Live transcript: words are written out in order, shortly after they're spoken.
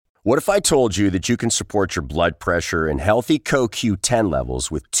What if I told you that you can support your blood pressure and healthy CoQ10 levels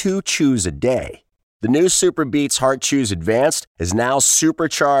with 2 chews a day? The new Super Beats Heart Chews Advanced is now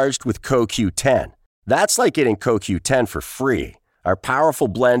supercharged with CoQ10. That's like getting CoQ10 for free. Our powerful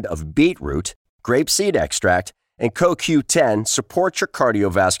blend of beetroot, grapeseed extract, and CoQ10 supports your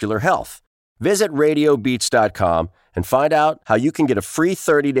cardiovascular health. Visit RadioBeats.com and find out how you can get a free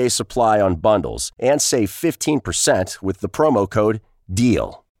 30-day supply on bundles and save 15% with the promo code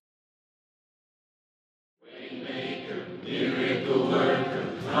DEAL. Waymaker, miracle worker,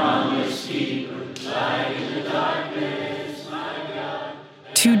 promise keeper, light in the darkness, my God.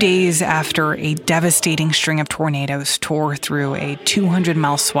 2 days after a devastating string of tornadoes tore through a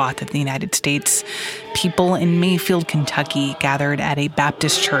 200-mile swath of the United States, people in Mayfield, Kentucky gathered at a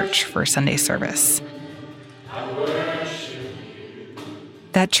Baptist church for Sunday service.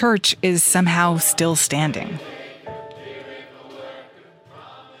 That church is somehow still standing.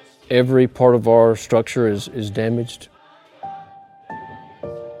 Every part of our structure is damaged.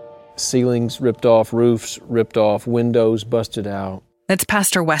 Ceilings ripped off, roofs ripped off, windows busted out. That's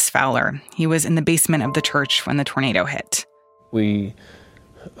Pastor Wes Fowler. He was in the basement of the church when the tornado hit. We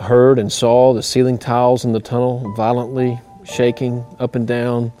heard and saw the ceiling tiles in the tunnel violently shaking up and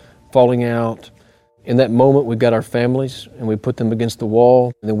down, falling out. In that moment, we got our families and we put them against the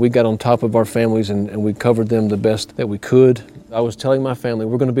wall. And then we got on top of our families and we covered them the best that we could. I was telling my family,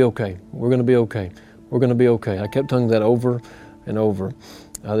 we're going to be okay. We're going to be okay. We're going to be okay. I kept telling that over and over.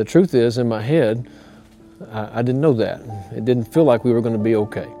 The truth is, in my head, I didn't know that. It didn't feel like we were going to be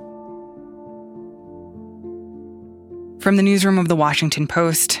okay. From the newsroom of The Washington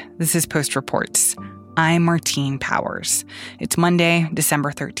Post, this is Post Reports. I'm Martine Powers. It's Monday,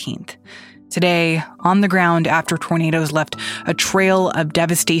 December 13th. Today, on the ground after tornadoes left a trail of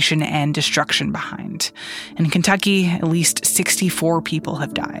devastation and destruction behind. In Kentucky, at least 64 people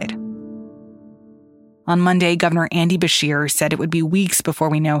have died. On Monday, Governor Andy Beshear said it would be weeks before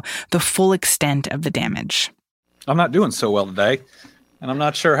we know the full extent of the damage. I'm not doing so well today, and I'm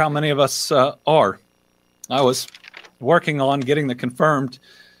not sure how many of us are. I was working on getting the confirmed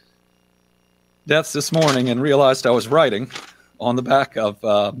deaths this morning and realized I was writing on the back of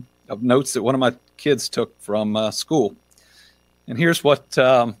notes that one of my kids took from school. And here's what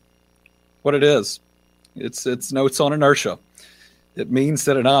it is. It's notes on inertia. It means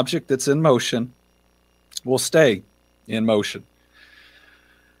that an object that's in motion will stay in motion.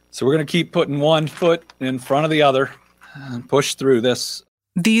 So we're going to keep putting one foot in front of the other and push through this.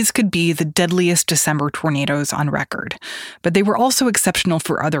 These could be the deadliest December tornadoes on record, but they were also exceptional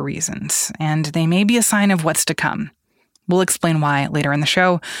for other reasons, and they may be a sign of what's to come. We'll explain why later in the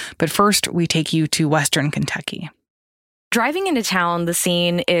show, but first we take you to Western Kentucky. Driving into town, the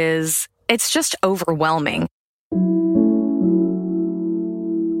scene it's just overwhelming.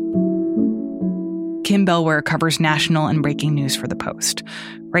 Kim Bellware covers national and breaking news for The Post.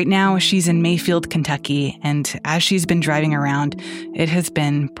 Right now, she's in Mayfield, Kentucky, and as she's been driving around, it has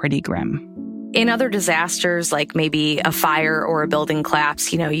been pretty grim. In other disasters, like maybe a fire or a building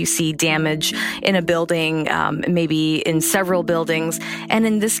collapse, you see damage in a building, maybe in several buildings. And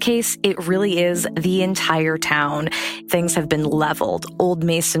in this case, it really is the entire town. Things have been leveled, old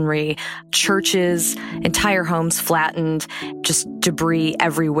masonry, churches, entire homes flattened, just debris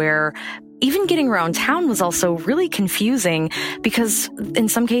everywhere. Even getting around town was also really confusing because in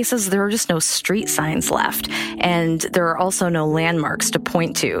some cases there are just no street signs left and there are also no landmarks to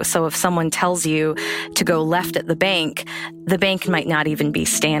point to. So if someone tells you to go left at the bank might not even be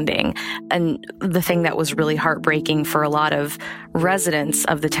standing. And the thing that was really heartbreaking for a lot of residents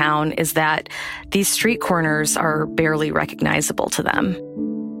of the town is that these street corners are barely recognizable to them.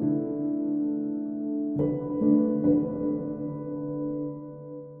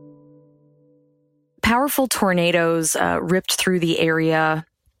 Powerful tornadoes ripped through the area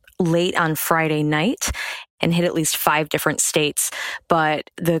late on Friday night and hit at least 5 different states. But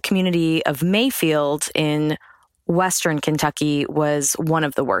the community of Mayfield in Western Kentucky was one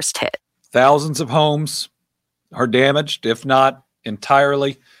of the worst hit. Thousands of homes are damaged, if not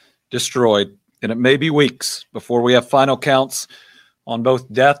entirely destroyed. And it may be weeks before we have final counts on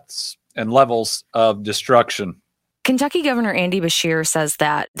both deaths and levels of destruction. Kentucky Governor Andy Beshear says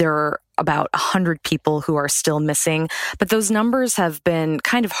that there are about 100 people who are still missing, but those numbers have been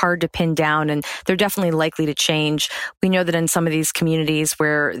kind of hard to pin down, and they're definitely likely to change. We know that in some of these communities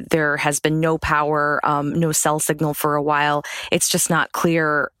where there has been no power, no cell signal for a while, it's just not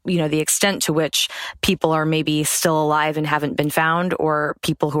clear, the extent to which people are maybe still alive and haven't been found, or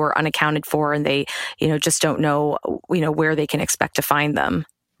people who are unaccounted for and they, just don't know, where they can expect to find them.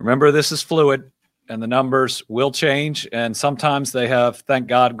 Remember, this is fluid. and the numbers will change. And sometimes they have, thank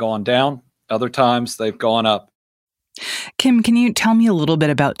God, gone down. Other times they've gone up. Kim, can you tell me a little bit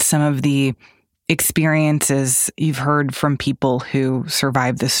about some of the experiences you've heard from people who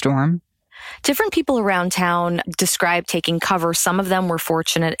survived the storm? Different people around town described taking cover. Some of them were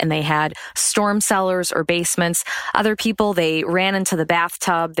fortunate and they had storm cellars or basements. Other people, they ran into the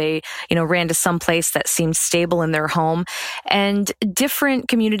bathtub. They, ran to some place that seemed stable in their home. And different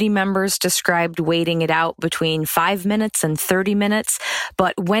community members described waiting it out between 5 minutes and 30 minutes.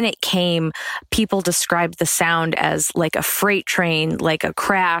 But when it came, people described the sound as like a freight train, like a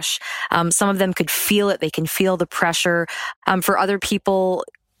crash. Some of them could feel it. They can feel the pressure. For other people,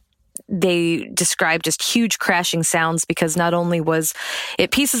 they described just huge crashing sounds because not only was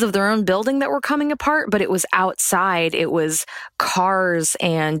it pieces of their own building that were coming apart, but it was outside. It was cars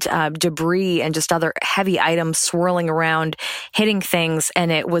and debris and just other heavy items swirling around, hitting things.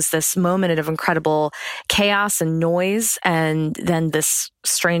 And it was this moment of incredible chaos and noise. And then this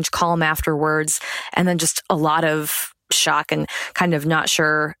strange calm afterwards. And then just a lot of shock and kind of not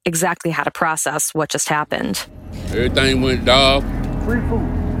sure exactly how to process what just happened. Everything went dark. Free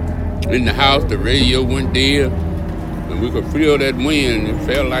food. In the house, the radio went dead, and we could feel that wind. It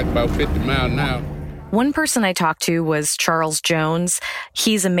felt like about 50 miles an hour. One person I talked to was Charles Jones.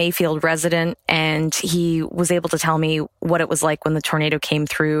 He's a Mayfield resident, and he was able to tell me what it was like when the tornado came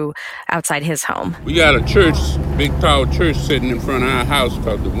through outside his home. We got a church, big tall church sitting in front of our house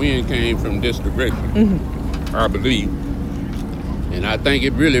because the wind came from this direction, I believe. And I think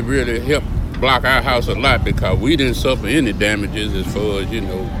it really, really helped block our house a lot because we didn't suffer any damages as far as,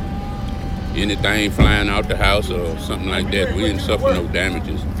 anything flying out the house or something like that. We didn't suffer no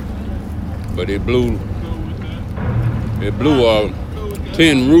damages. But it blew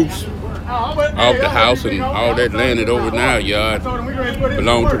 10 roofs off the house, and all that landed over in our yard.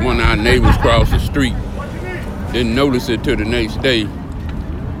 Belonged to one of our neighbors across the street. Didn't notice it till the next day,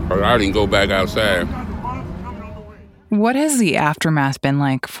 or I didn't go back outside. What has the aftermath been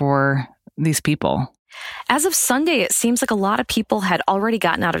like for these people? As of Sunday, it seems like a lot of people had already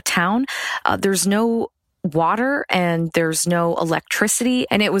gotten out of town. There's no water and there's no electricity,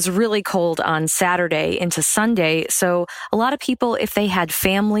 and it was really cold on Saturday into Sunday. So a lot of people, if they had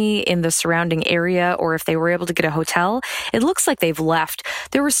family in the surrounding area or if they were able to get a hotel, it looks like they've left.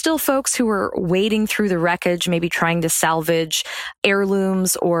 There were still folks who were wading through the wreckage, maybe trying to salvage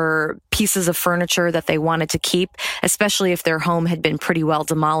heirlooms or pieces of furniture that they wanted to keep, especially if their home had been pretty well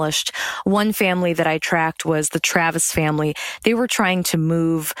demolished. One family that I tracked was the Travis family. They were trying to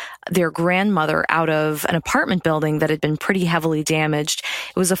move their grandmother out of an apartment building that had been pretty heavily damaged.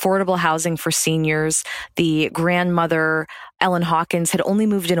 It was affordable housing for seniors. The grandmother, Ellen Hawkins, had only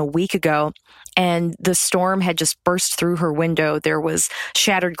moved in a week ago, and the storm had just burst through her window. There was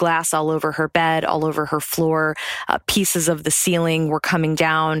shattered glass all over her bed, all over her floor. Pieces of the ceiling were coming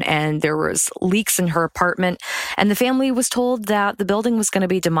down, and there was leaks in her apartment. And the family was told that the building was going to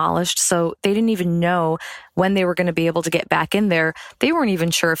be demolished, so they didn't even know when they were going to be able to get back in there. They weren't even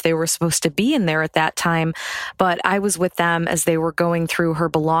sure if they were supposed to be in there at that time, but I was with them as they were going through her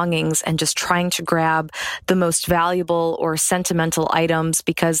belongings and just trying to grab the most valuable or sentimental items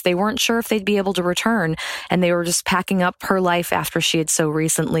because they weren't sure if they'd be able to return, and they were just packing up her life after she had so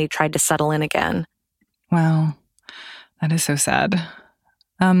recently tried to settle in again. Wow, that is so sad.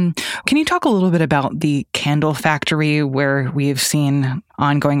 Can you talk a little bit about the candle factory where we have seen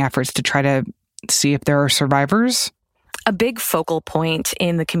ongoing efforts to try to see if there are survivors? A big focal point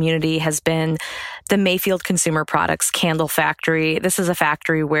in the community has been the Mayfield Consumer Products Candle Factory. This is a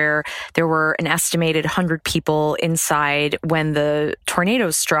factory where there were an estimated 100 people inside when the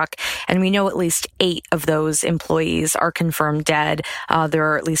tornado struck, and we know at least 8 of those employees are confirmed dead.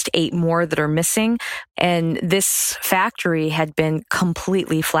 There are at least 8 more that are missing, and this factory had been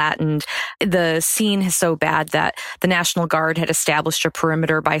completely flattened. The scene is so bad that the National Guard had established a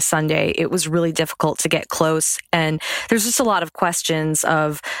perimeter by Sunday. It was really difficult to get close, and there's just a lot of questions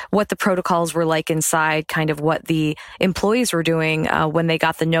of what the protocols were like inside, kind of what the employees were doing when they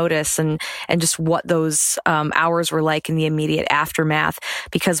got the notice, and just what those hours were like in the immediate aftermath.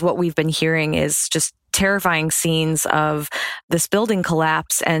 Because what we've been hearing is just terrifying scenes of this building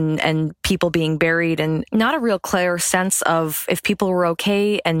collapse and people being buried, and not a real clear sense of if people were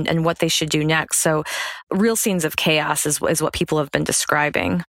okay and what they should do next. So real scenes of chaos is what people have been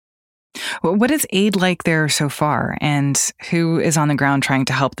describing. What is aid like there so far, and who is on the ground trying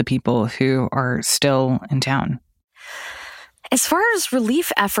to help the people who are still in town? As far as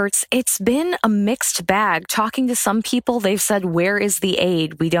relief efforts, it's been a mixed bag. Talking to some people, they've said, where is the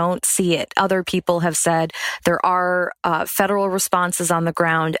aid? We don't see it. Other people have said there are federal responses on the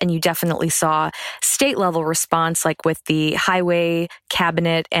ground, and you definitely saw state level response, like with the highway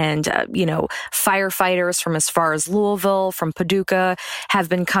cabinet and, firefighters from as far as Louisville, from Paducah, have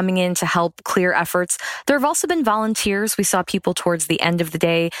been coming in to help clear efforts. There have also been volunteers. We saw people towards the end of the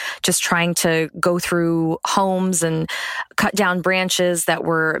day just trying to go through homes and cut down branches that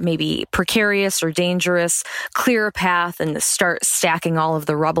were maybe precarious or dangerous, clear a path, and start stacking all of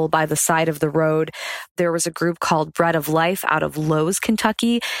the rubble by the side of the road. There was a group called Bread of Life out of Lowe's,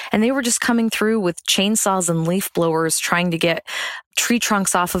 Kentucky, and they were just coming through with chainsaws and leaf blowers trying to get tree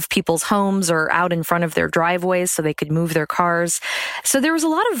trunks off of people's homes or out in front of their driveways so they could move their cars. So there was a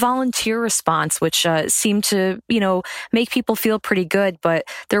lot of volunteer response, which seemed to, make people feel pretty good. But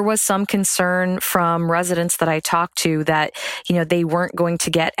there was some concern from residents that I talked to that, they weren't going to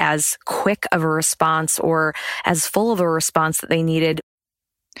get as quick of a response or as full of a response that they needed.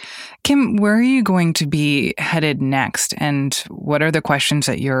 Kim, where are you going to be headed next? And what are the questions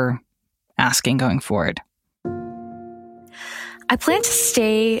that you're asking going forward? I plan to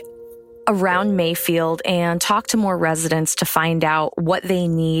stay around Mayfield and talk to more residents to find out what they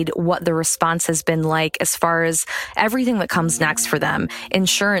need, what the response has been like as far as everything that comes next for them,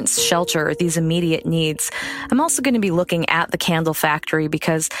 insurance, shelter, these immediate needs. I'm also going to be looking at the candle factory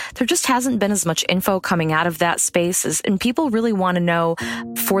because there just hasn't been as much info coming out of that space, and people really want to know,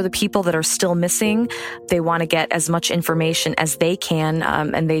 for the people that are still missing, they want to get as much information as they can,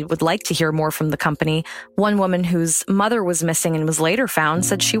 and they would like to hear more from the company. One woman whose mother was missing and was later found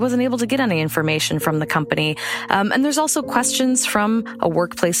said she wasn't able to get any information from the company. And there's also questions from a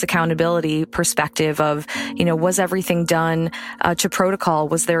workplace accountability perspective of, was everything done to protocol?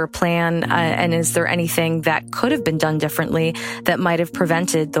 Was there a plan? And is there anything that could have been done differently that might have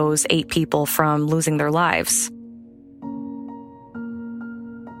prevented those 8 people from losing their lives?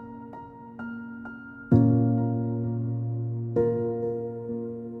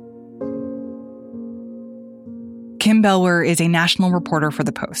 Kim Bellwer is a national reporter for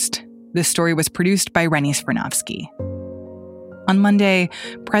The Post. This story was produced by Rennie Svirnovsky. On Monday,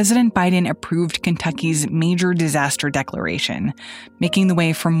 President Biden approved Kentucky's major disaster declaration, making the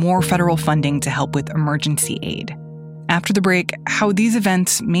way for more federal funding to help with emergency aid. After the break, how these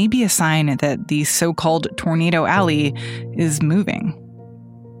events may be a sign that the so-called Tornado Alley is moving.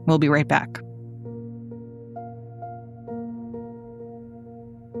 We'll be right back.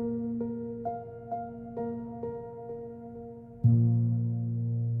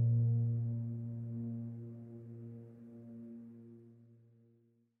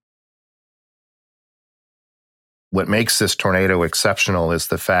 What makes this tornado exceptional is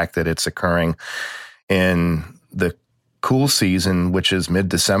the fact that it's occurring in the cool season, which is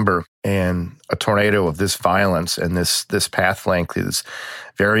mid-December, and a tornado of this violence and this path length is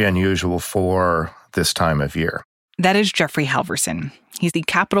very unusual for this time of year. That is Jeffrey Halverson. He's the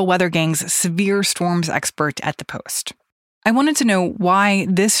Capital Weather Gang's severe storms expert at The Post. I wanted to know why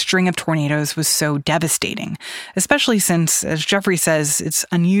this string of tornadoes was so devastating, especially since, as Jeffrey says, it's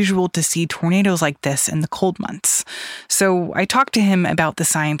unusual to see tornadoes like this in the cold months. So I talked to him about the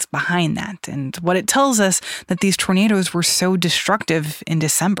science behind that and what it tells us that these tornadoes were so destructive in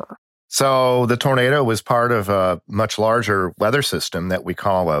December. So the tornado was part of a much larger weather system that we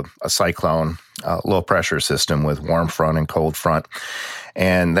call a cyclone, a low-pressure system with warm front and cold front.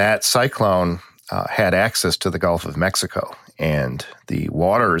 And that cyclone had access to the Gulf of Mexico, and the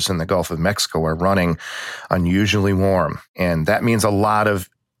waters in the Gulf of Mexico are running unusually warm. And that means a lot of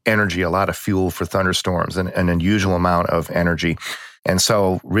energy, a lot of fuel for thunderstorms, and an unusual amount of energy. And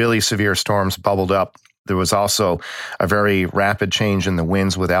so really severe storms bubbled up. There was also a very rapid change in the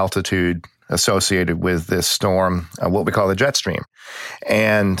winds with altitude associated with this storm, what we call the jet stream.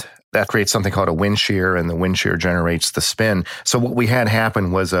 And that creates something called a wind shear, and the wind shear generates the spin. So what we had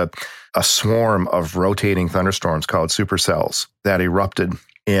happen was a swarm of rotating thunderstorms called supercells that erupted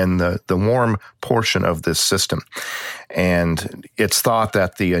in the warm portion of this system. And it's thought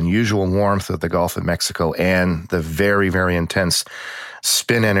that the unusual warmth of the Gulf of Mexico and the very, very intense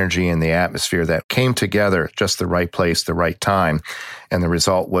spin energy in the atmosphere that came together just the right place, the right time, and the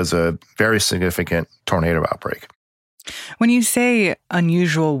result was a very significant tornado outbreak. When you say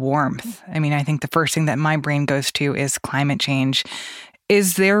unusual warmth, I think the first thing that my brain goes to is climate change.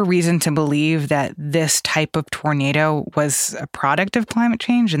 Is there reason to believe that this type of tornado was a product of climate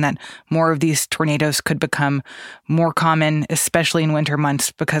change and that more of these tornadoes could become more common, especially in winter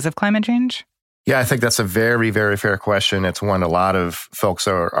months, because of climate change? Yeah, I think that's a very, very fair question. It's one a lot of folks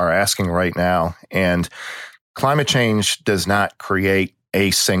are asking right now. And Climate change does not create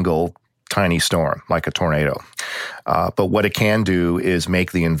a single tiny storm like a tornado. But what it can do is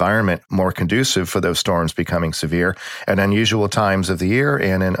make the environment more conducive for those storms becoming severe at unusual times of the year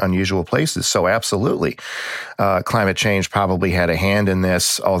and in unusual places. So absolutely, climate change probably had a hand in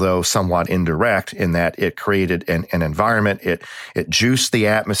this, although somewhat indirect in that it created an environment. It juiced the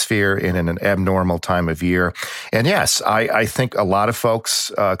atmosphere in an abnormal time of year. And yes, I think a lot of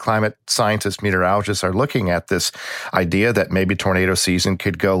folks, climate scientists, meteorologists, are looking at this idea that maybe tornado season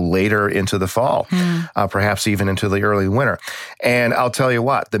could go later into the fall, perhaps even into the early winter. And I'll tell you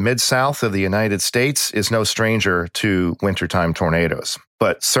what, the Mid-South of the United States is no stranger to wintertime tornadoes,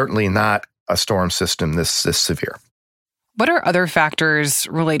 but certainly not a storm system this severe. What are other factors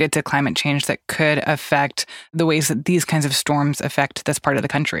related to climate change that could affect the ways that these kinds of storms affect this part of the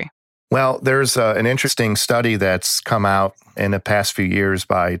country? Well, there's an interesting study that's come out in the past few years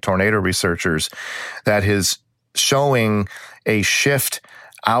by tornado researchers that is showing a shift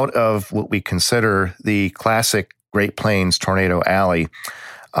out of what we consider the classic Great Plains tornado alley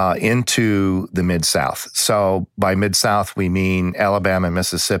into the Mid-South. So by Mid-South, we mean Alabama,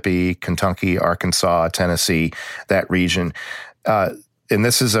 Mississippi, Kentucky, Arkansas, Tennessee, that region. And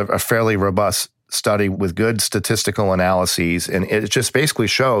this is a fairly robust study with good statistical analyses. And it just basically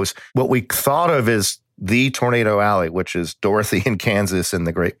shows what we thought of as the tornado alley, which is Dorothy in Kansas and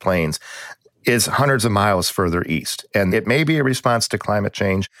the Great Plains, is hundreds of miles further east. And it may be a response to climate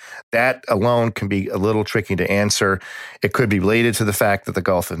change. That alone can be a little tricky to answer. It could be related to the fact that the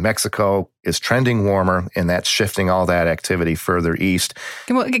Gulf of Mexico is trending warmer, and that's shifting all that activity further east.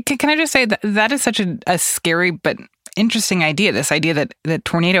 Well, can I just say that is such a scary but interesting idea, this idea that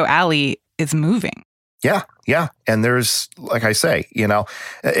Tornado Alley is moving. Yeah. And there's, like I say,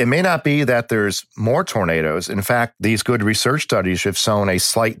 it may not be that there's more tornadoes. In fact, these good research studies have shown a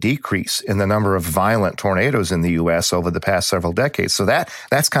slight decrease in the number of violent tornadoes in the U.S. over the past several decades. So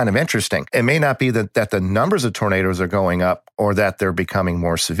that's kind of interesting. It may not be that the numbers of tornadoes are going up or that they're becoming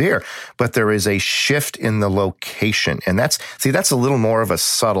more severe, but there is a shift in the location. And that's a little more of a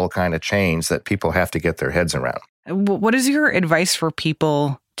subtle kind of change that people have to get their heads around. What is your advice for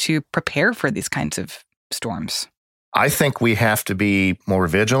people to prepare for these kinds of storms? I think we have to be more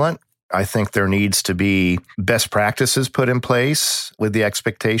vigilant. I think there needs to be best practices put in place with the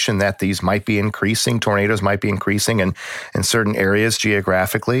expectation that these might be increasing. Tornadoes might be increasing in certain areas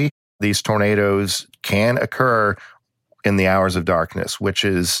geographically. These tornadoes can occur in the hours of darkness, which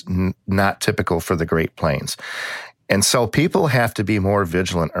is not typical for the Great Plains. And so people have to be more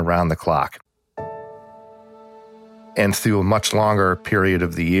vigilant around the clock and through a much longer period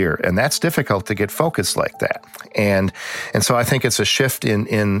of the year. And that's difficult to get focused like that. And so I think it's a shift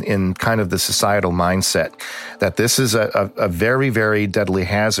in kind of the societal mindset that this is a very, very deadly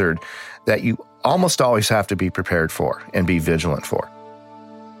hazard that you almost always have to be prepared for and be vigilant for.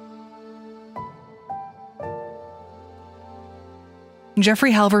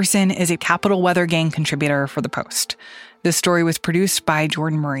 Jeffrey Halverson is a Capital Weather Gang contributor for The Post. This story was produced by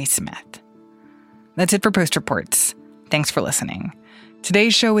Jordan Murray Smith. That's it for Post Reports. Thanks for listening.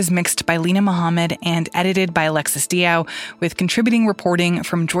 Today's show was mixed by Lena Mohammed and edited by Alexis Diao, with contributing reporting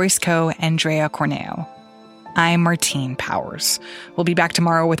from Joyce Coe and Drea Corneo. I'm Martine Powers. We'll be back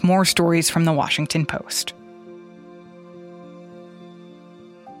tomorrow with more stories from The Washington Post.